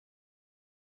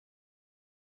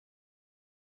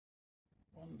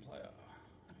One player.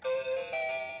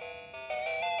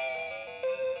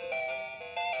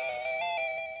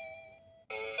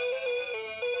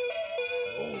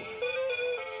 Oh.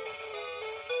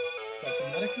 It's quite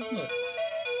dramatic, isn't it?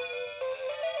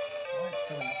 Oh, it's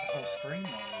filling up the whole screen,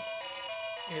 noise.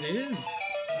 It is.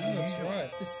 Oh, that's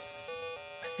right.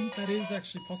 I think that is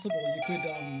actually possible. You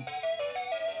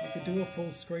could do a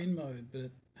full screen mode,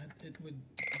 but it would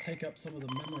take up some of the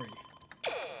memory.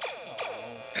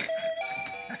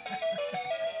 I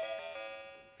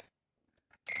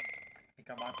think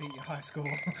I might beat your high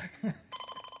score.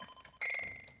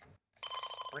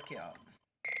 Breakout.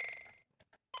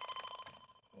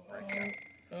 Breakout.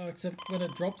 Oh, except when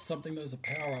it drops something, those are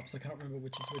power-ups. I can't remember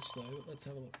which is which, though. Let's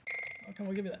have a look. Oh, come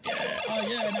on, give me that. Yeah! Oh,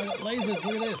 yeah, no, lasers.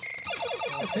 Look at this.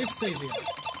 It's heaps easier.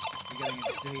 You're getting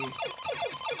a D.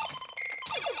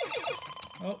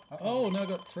 Oh, now I've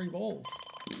got 3 balls.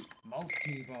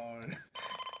 Multi-ball.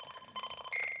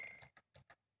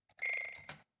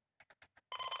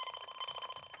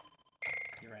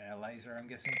 You ran out of laser, I'm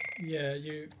guessing? Yeah,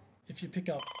 if you pick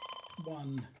up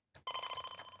one...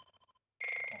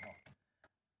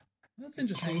 That's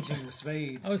interesting. Changing the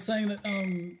speed. I was saying that,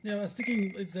 yeah, I was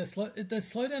thinking, there's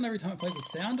slowdown every time it plays a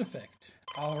sound effect.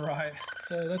 Oh, right.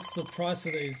 So that's the price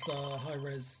of these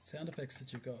high-res sound effects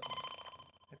that you've got.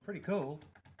 They're pretty cool.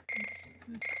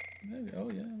 There we go.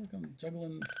 Oh, yeah, look, I'm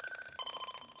juggling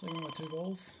my 2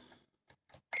 balls.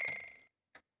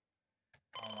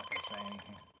 I'm not going to say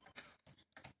anything.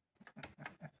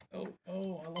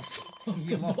 Oh, I lost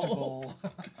You a lost a ball.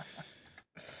 ball.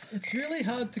 It's really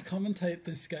hard to commentate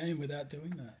this game without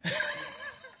doing that.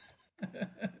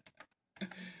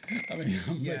 I mean,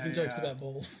 I'm making jokes about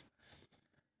balls.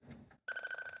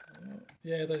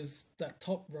 Yeah, that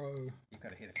top row. You've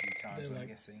got to hit a few times, they're I'm like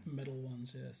guessing. metal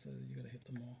ones, yeah, so you got to hit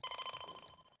them more.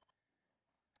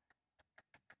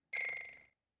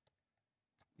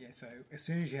 Yeah, so as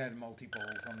soon as you had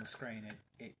multi-balls on the screen,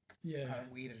 it Yeah. kind of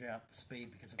weirded out the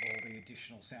speed because of all the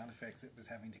additional sound effects it was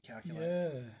having to calculate.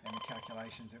 Yeah. And the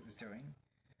calculations it was doing.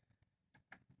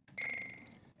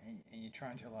 And you're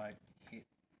trying to, like, hit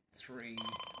 3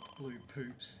 blue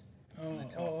poops on the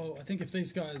top. Oh, I think if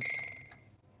these guys...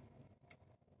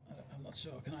 I'm not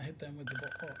sure. Can I hit them with the ball?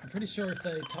 Oh, I'm pretty sure if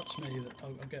they touch me that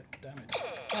I'll get damaged.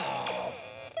 Oh.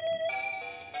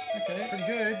 Okay. Pretty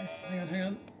good. Hang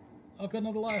on. I've got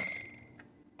another life.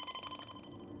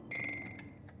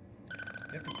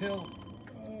 Get the pill.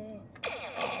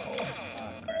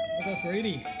 I got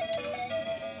greedy.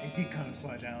 It did kind of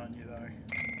slow down on you, though.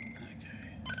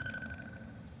 Okay.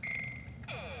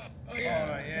 Oh, yeah.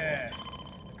 Oh, yeah.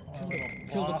 Kill Little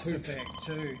the blast poop. effect,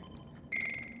 too.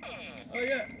 Oh,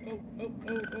 yeah. Oh.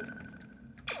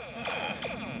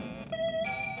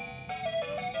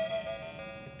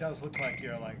 It does look like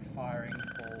you're, like, firing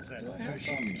balls at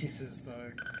Hershey's Kisses,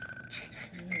 though.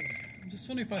 Yeah. I'm just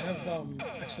wondering if I have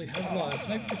actually have lives.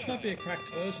 Maybe this might be a cracked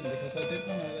version because I did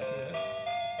one of that. Yeah.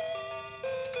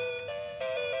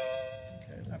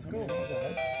 Okay, That's cool.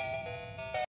 That.